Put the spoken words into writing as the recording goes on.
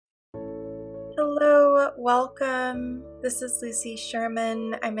Hello, welcome. This is Lucy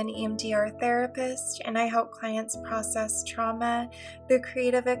Sherman. I'm an EMDR therapist and I help clients process trauma through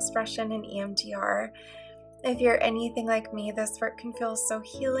creative expression in EMDR. If you're anything like me, this work can feel so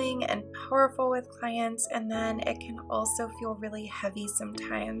healing and powerful with clients, and then it can also feel really heavy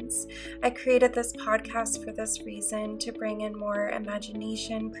sometimes. I created this podcast for this reason, to bring in more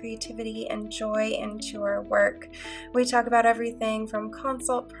imagination, creativity, and joy into our work. We talk about everything from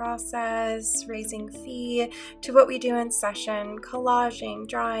consult process, raising fee, to what we do in session, collaging,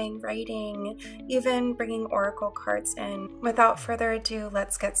 drawing, writing, even bringing oracle cards in. Without further ado,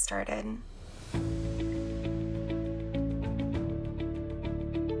 let's get started.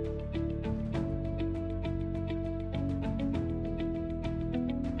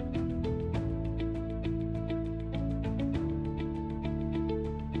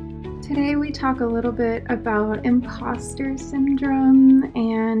 Today we talk a little bit about imposter syndrome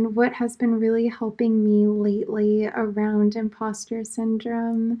and what has been really helping me lately around imposter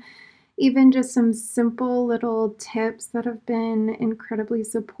syndrome. Even just some simple little tips that have been incredibly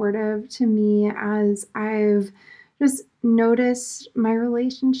supportive to me as I've just noticed my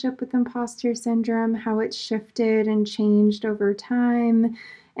relationship with imposter syndrome, how it's shifted and changed over time,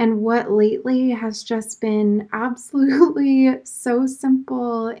 and what lately has just been absolutely so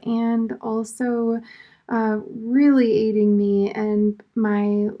simple and also really aiding me in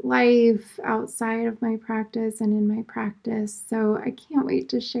my life outside of my practice and in my practice. So I can't wait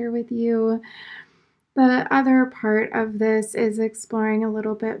to share with you. The other part of this is exploring a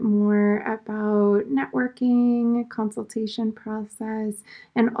little bit more about networking, consultation process,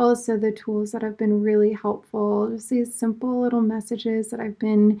 and also the tools that have been really helpful. Just these simple little messages that I've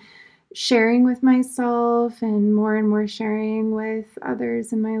been sharing with myself and more sharing with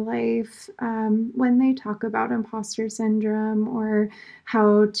others in my life when they talk about imposter syndrome or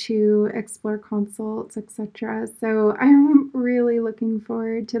how to explore consults, etc. So I'm really looking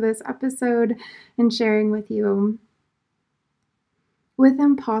forward to this episode and sharing with you. With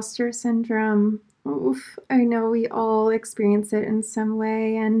imposter syndrome, oof, I know we all experience it in some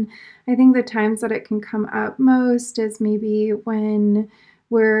way, and I think the times that it can come up most is maybe when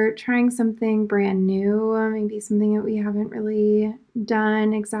we're trying something brand new, maybe something that we haven't really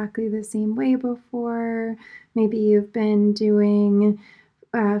done exactly the same way before. Maybe you've been doing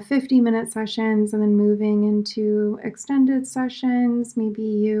 50-minute sessions and then moving into extended sessions. Maybe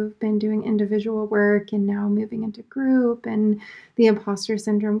you've been doing individual work and now moving into group, and the imposter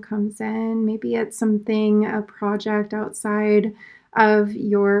syndrome comes in. Maybe it's something, a project outside of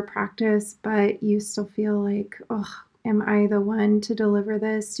your practice, but you still feel like, oh, am I the one to deliver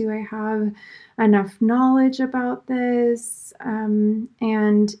this? Do I have enough knowledge about this?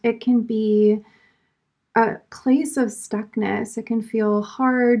 And it can be a place of stuckness. It can feel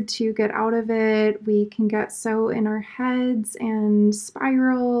hard to get out of it. We can get so in our heads and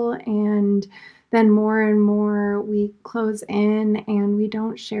spiral, and then more and more we close in and we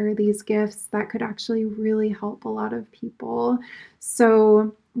don't share these gifts that could actually really help a lot of people.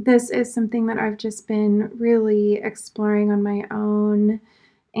 So this is something that I've just been really exploring on my own,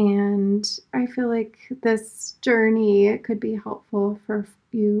 and I feel like this journey could be helpful for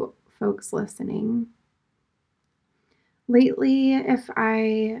you folks listening. Lately, if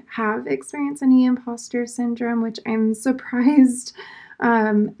I have experienced any imposter syndrome, which I'm surprised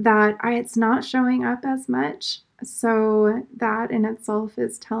that it's not showing up as much. So that in itself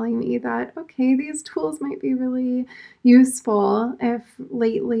is telling me that, okay, these tools might be really useful if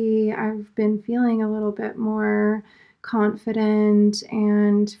lately I've been feeling a little bit more confident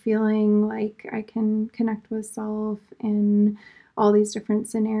and feeling like I can connect with self in all these different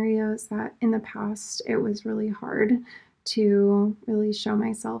scenarios that in the past it was really hard to really show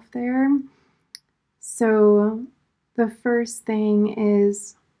myself there. So the first thing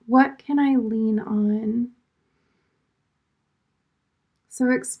is, what can I lean on? So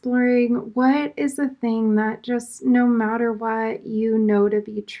exploring what is the thing that just no matter what you know to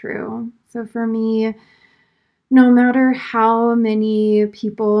be true. So for me, no matter how many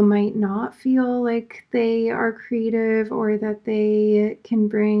people might not feel like they are creative or that they can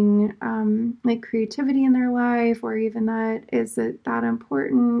bring like creativity in their life, or even that is it that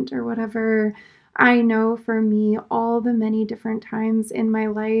important or whatever, I know for me, all the many different times in my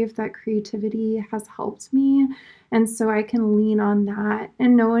life that creativity has helped me. And so I can lean on that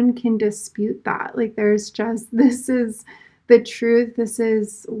and no one can dispute that. Like there's just, this is the truth. This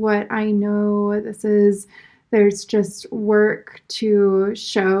is what I know. There's just work to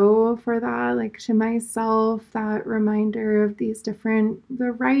show for that, like to myself, that reminder of the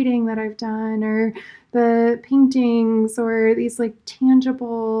writing that I've done, or the paintings or these like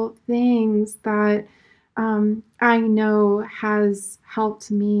tangible things that I know has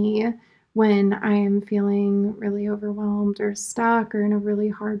helped me when I am feeling really overwhelmed or stuck or in a really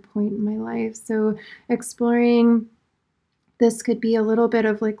hard point in my life. So, exploring this could be a little bit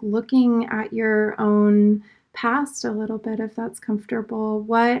of like looking at your own past a little bit if that's comfortable.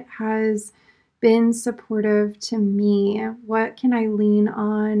 What has been supportive to me? What can I lean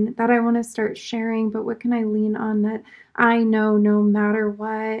on that I want to start sharing? But what can I lean on that I know no matter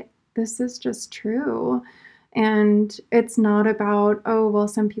what, this is just true? And it's not about, oh, well,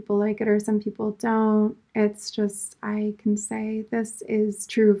 some people like it or some people don't. It's just, I can say, this is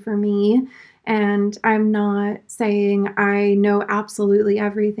true for me, and I'm not saying I know absolutely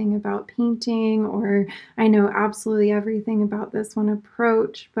everything about painting or I know absolutely everything about this one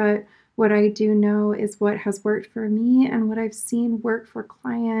approach, but what I do know is what has worked for me and what I've seen work for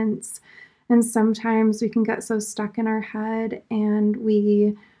clients. And sometimes we can get so stuck in our head and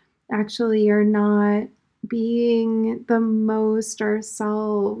we actually are not being the most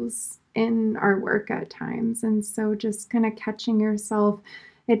ourselves in our work at times. And so just kind of catching yourself,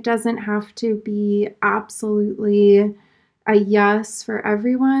 it doesn't have to be absolutely a yes for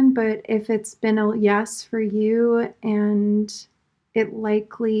everyone, but if it's been a yes for you and it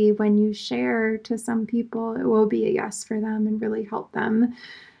likely when you share to some people, it will be a yes for them and really help them.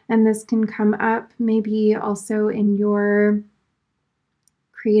 And this can come up maybe also in your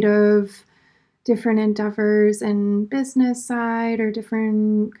creative different endeavors and business side or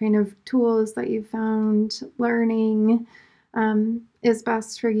different kind of tools that you found learning is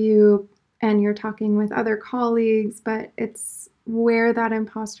best for you and you're talking with other colleagues, but it's where that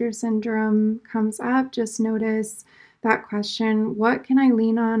imposter syndrome comes up. Just notice that question: what can I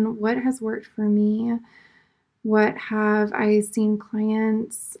lean on? What has worked for me? What have I seen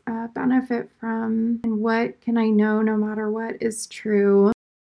clients benefit from? And what can I know no matter what is true?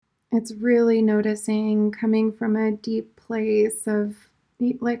 It's really noticing coming from a deep place of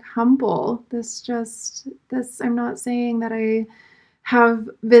like humble. This, I'm not saying that I have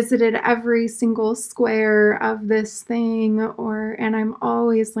visited every single square of this thing or, and I'm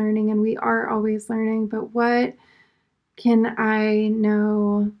always learning and we are always learning, but what can I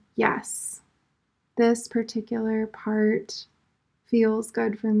know? Yes, this particular part feels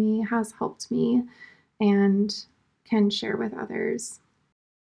good for me, has helped me, and can share with others.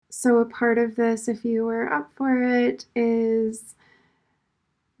 So, a part of this, if you were up for it, is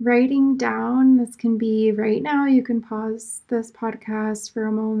writing down. This can be right now. You can pause this podcast for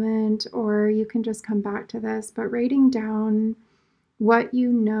a moment, or you can just come back to this. But writing down what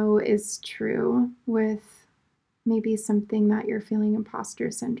you know is true with maybe something that you're feeling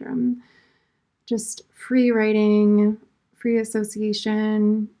imposter syndrome. Just free writing, free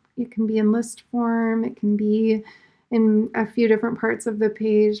association. It can be in list form, it can be in a few different parts of the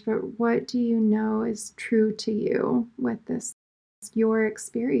page, but what do you know is true to you with this? Your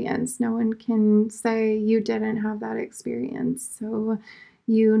experience. No one can say you didn't have that experience. So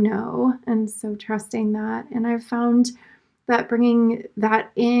you know, and so trusting that. And I've found that bringing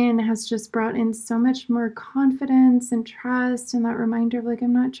that in has just brought in so much more confidence and trust and that reminder of like,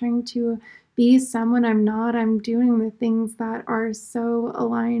 I'm not trying to be someone I'm not. I'm doing the things that are so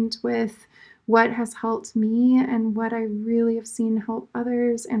aligned with what has helped me and what I really have seen help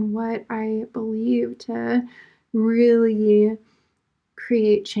others and what I believe to really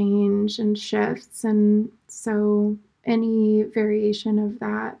create change and shifts. And so, any variation of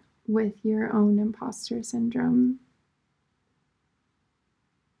that with your own imposter syndrome.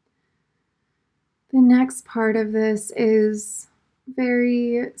 The next part of this is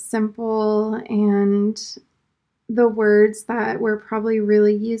very simple, and the words that we're probably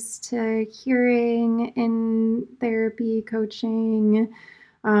really used to hearing in therapy, coaching.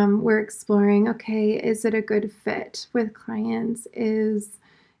 We're exploring, okay, is it a good fit with clients? Is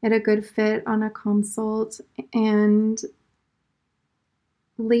it a good fit on a consult? And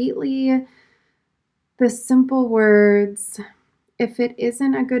lately, the simple words, if it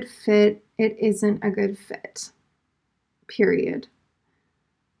isn't a good fit, it isn't a good fit, period.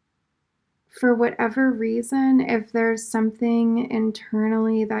 For whatever reason, if there's something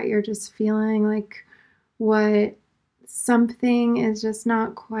internally that you're just feeling like what something is just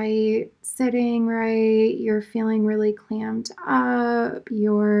not quite sitting right, you're feeling really clammed up,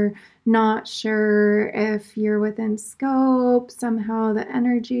 you're not sure if you're within scope, somehow the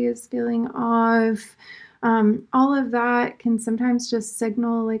energy is feeling off. All of that can sometimes just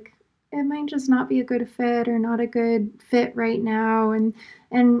signal like it might just not be a good fit or not a good fit right now. And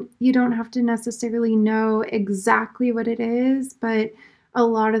you don't have to necessarily know exactly what it is, but a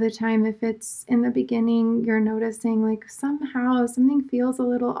lot of the time, if it's in the beginning, you're noticing like somehow something feels a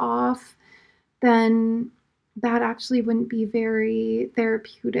little off, then that actually wouldn't be very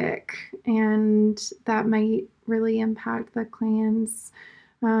therapeutic. And that might really impact the client's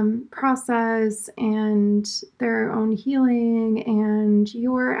process and their own healing and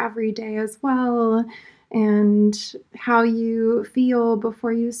your everyday as well, and how you feel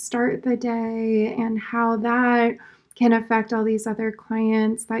before you start the day, and how that can affect all these other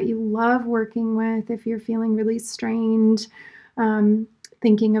clients that you love working with if you're feeling really strained, um,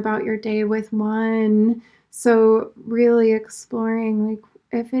 thinking about your day with one. So, really exploring like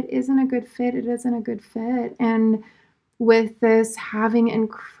if it isn't a good fit, it isn't a good fit. And with this, having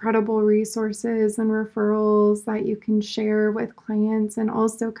incredible resources and referrals that you can share with clients, and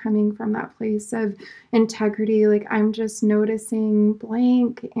also coming from that place of integrity, like I'm just noticing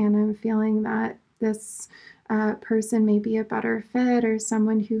blank and I'm feeling that this person may be a better fit, or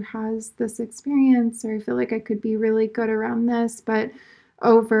someone who has this experience, or I feel like I could be really good around this, but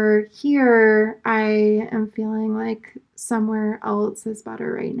over here I am feeling like somewhere else is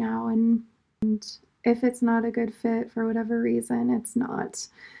better right now. And if it's not a good fit for whatever reason, it's not.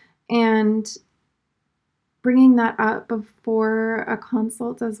 And bringing that up before a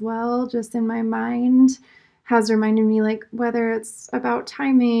consult as well, just in my mind, has reminded me like whether it's about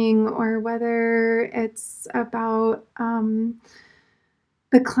timing or whether it's about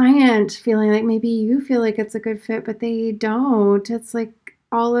the client feeling like maybe you feel like it's a good fit, but they don't. It's like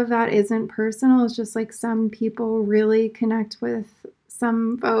all of that isn't personal. It's just like some people really connect with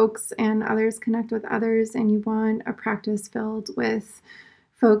some folks and others connect with others, and you want a practice filled with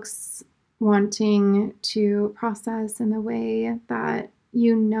folks wanting to process in the way that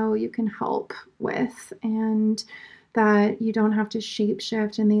you know you can help with, and that you don't have to shape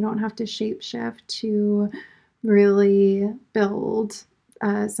shift and they don't have to shape shift to really build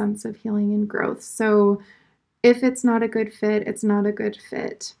a sense of healing and growth. So if it's not a good fit, it's not a good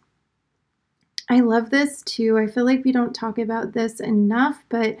fit. I love this too. I feel like we don't talk about this enough,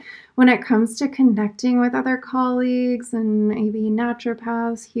 but when it comes to connecting with other colleagues and maybe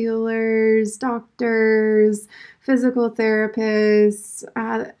naturopaths, healers, doctors, physical therapists,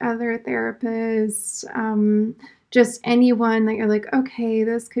 other therapists, just anyone that you're like, okay,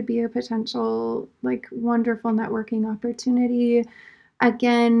 this could be a potential, like, wonderful networking opportunity.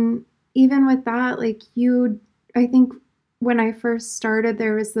 Again, even with that, like I think when I first started,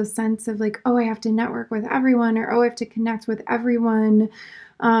 there was this sense of like, oh, I have to network with everyone, or oh, I have to connect with everyone.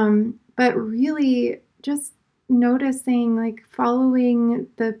 But really just noticing, like following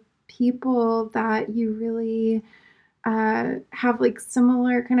the people that you really have like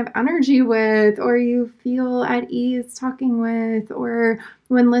similar kind of energy with, or you feel at ease talking with, or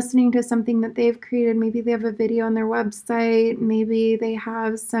when listening to something that they've created, maybe they have a video on their website, maybe they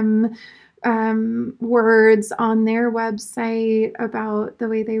have some words on their website about the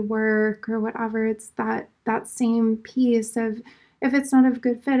way they work or whatever. It's that same piece of if it's not a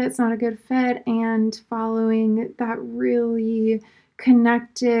good fit, it's not a good fit, and following that really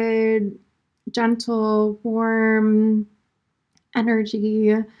connected, gentle, warm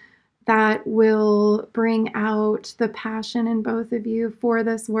energy that will bring out the passion in both of you for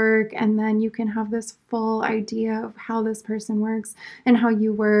this work. And then you can have this full idea of how this person works and how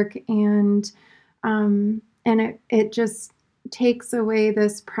you work. And it just takes away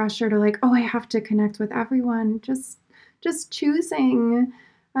this pressure to like, oh, I have to connect with everyone. Just choosing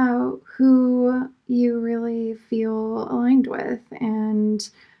who you really feel aligned with, and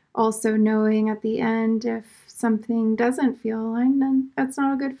also knowing at the end if something doesn't feel aligned, then that's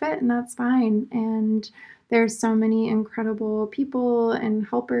not a good fit, and that's fine. And there's so many incredible people and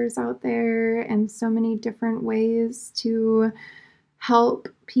helpers out there, and so many different ways to help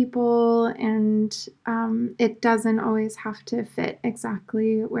people, and it doesn't always have to fit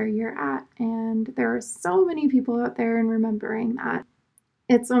exactly where you're at. And there are so many people out there, and remembering that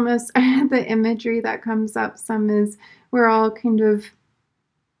it's almost the imagery that comes up some is we're all kind of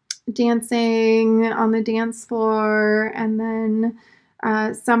dancing on the dance floor, and then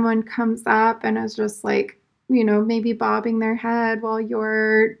someone comes up and is just like, maybe bobbing their head while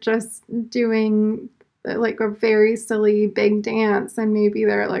you're just doing like a very silly big dance, and maybe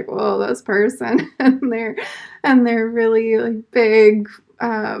they're like, whoa, this person and they're really like big,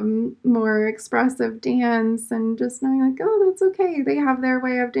 more expressive dance, and just knowing like, oh, that's okay, they have their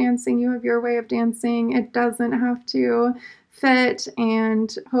way of dancing, you have your way of dancing, it doesn't have to fit.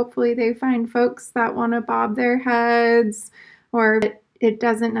 And hopefully they find folks that want to bob their heads, or it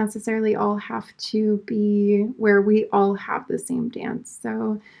doesn't necessarily all have to be where we all have the same dance.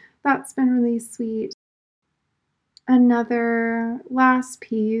 So that's been really sweet. Another last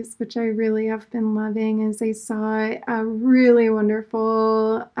piece, which I really have been loving, is I saw a really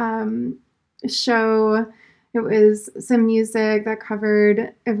wonderful show. It was some music that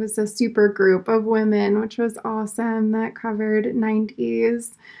covered, it was a super group of women, which was awesome, that covered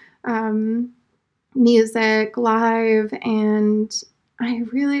 90s um, music live. And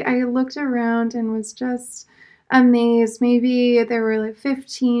I looked around and was just amazed. Maybe there were like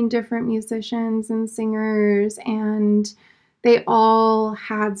 15 different musicians and singers, and they all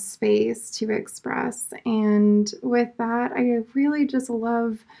had space to express. And with that, I really just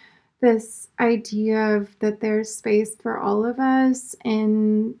love this idea of that there's space for all of us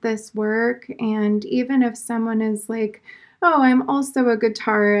in this work. And even if someone is like, oh, I'm also a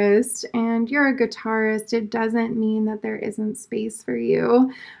guitarist and you're a guitarist, it doesn't mean that there isn't space for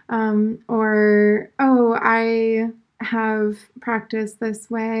you. Or, oh, I have practiced this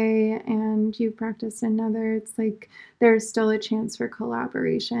way and you practiced another. It's like there's still a chance for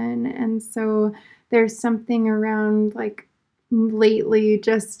collaboration. And so there's something around like lately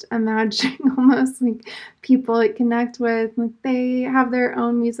just imagining almost like people I connect with, like they have their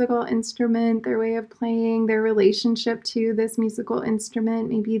own musical instrument, their way of playing, their relationship to this musical instrument.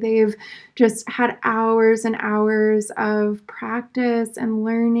 Maybe they've just had hours and hours of practice and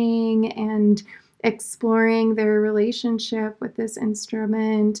learning and exploring their relationship with this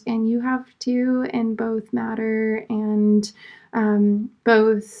instrument, and you have to, and both matter, and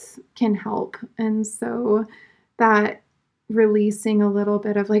both can help. And so that releasing a little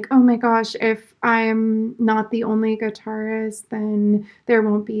bit of like, oh my gosh, if I'm not the only guitarist, then there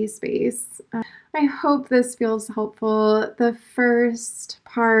won't be space. I hope this feels helpful. The first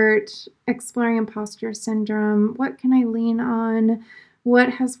part, exploring imposter syndrome. What can I lean on? What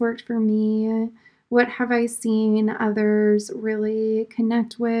has worked for me? What have I seen others really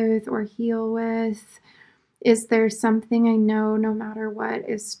connect with or heal with? Is there something I know no matter what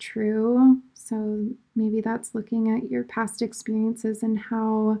is true? So maybe that's looking at your past experiences and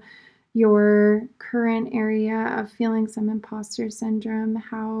how your current area of feeling some imposter syndrome,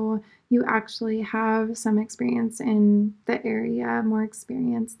 how you actually have some experience in the area, more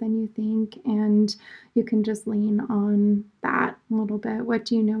experience than you think, and you can just lean on that a little bit. What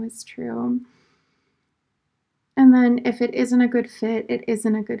do you know is true? And then if it isn't a good fit, it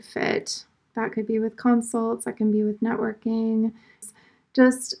isn't a good fit. That could be with consults, that can be with networking.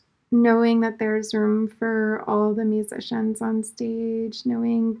 Just knowing that there's room for all the musicians on stage,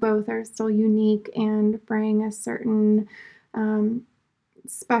 knowing both are still unique and bring a certain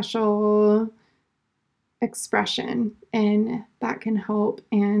special expression, and that can help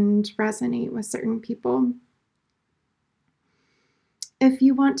and resonate with certain people. If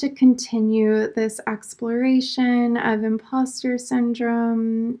you want to continue this exploration of imposter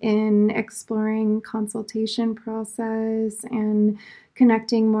syndrome in exploring consultation process and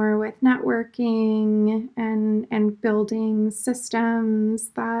connecting more with networking and building systems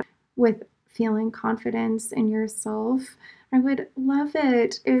that with feeling confidence in yourself, I would love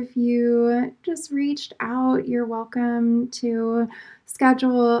it if you just reached out. You're welcome to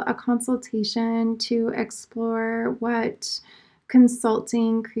schedule a consultation to explore what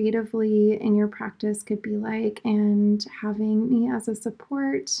consulting creatively in your practice could be like, and having me as a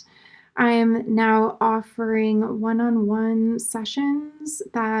support. I'm now offering one on one sessions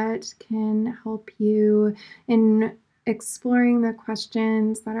that can help you in exploring the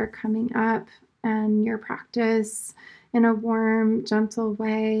questions that are coming up and your practice in a warm, gentle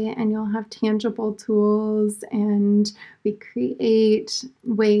way, and you'll have tangible tools, and we create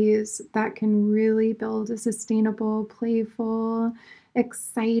ways that can really build a sustainable, playful,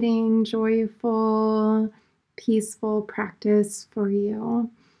 exciting, joyful, peaceful practice for you.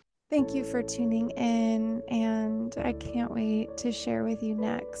 Thank you for tuning in, and I can't wait to share with you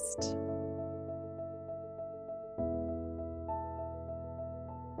next.